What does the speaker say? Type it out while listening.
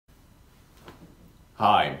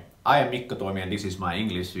Hi, I am Mikko Tuomi and this is my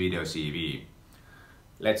English video CV.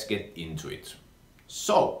 Let's get into it.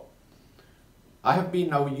 So, I have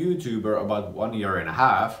been a YouTuber about 1.5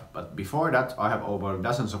 years, but before that I have over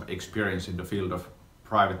dozens of experience in the field of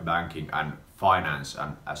private banking and finance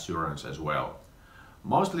and assurance as well.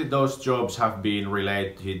 Mostly those jobs have been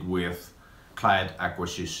related with client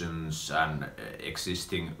acquisitions and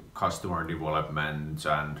existing customer development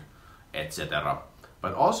and etc.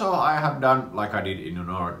 But also I have done, like I did in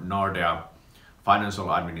Nordea,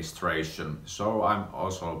 financial administration, so I'm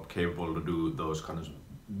also capable to do those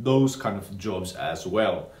kind of jobs as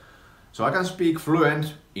well. So I can speak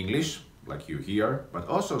fluent English, like you hear, but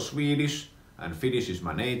also Swedish, and Finnish is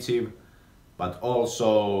my native, but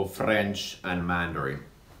also French and Mandarin.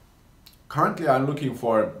 Currently I'm looking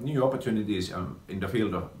for new opportunities in the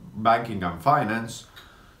field of banking and finance,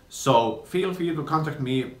 so feel free to contact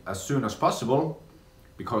me as soon as possible,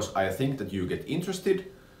 because I think that you get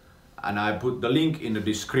interested, and I put the link in the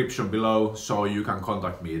description below so you can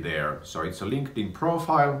contact me there. So it's a LinkedIn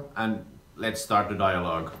profile and let's start the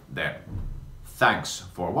dialogue there. Thanks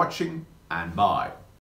for watching and bye.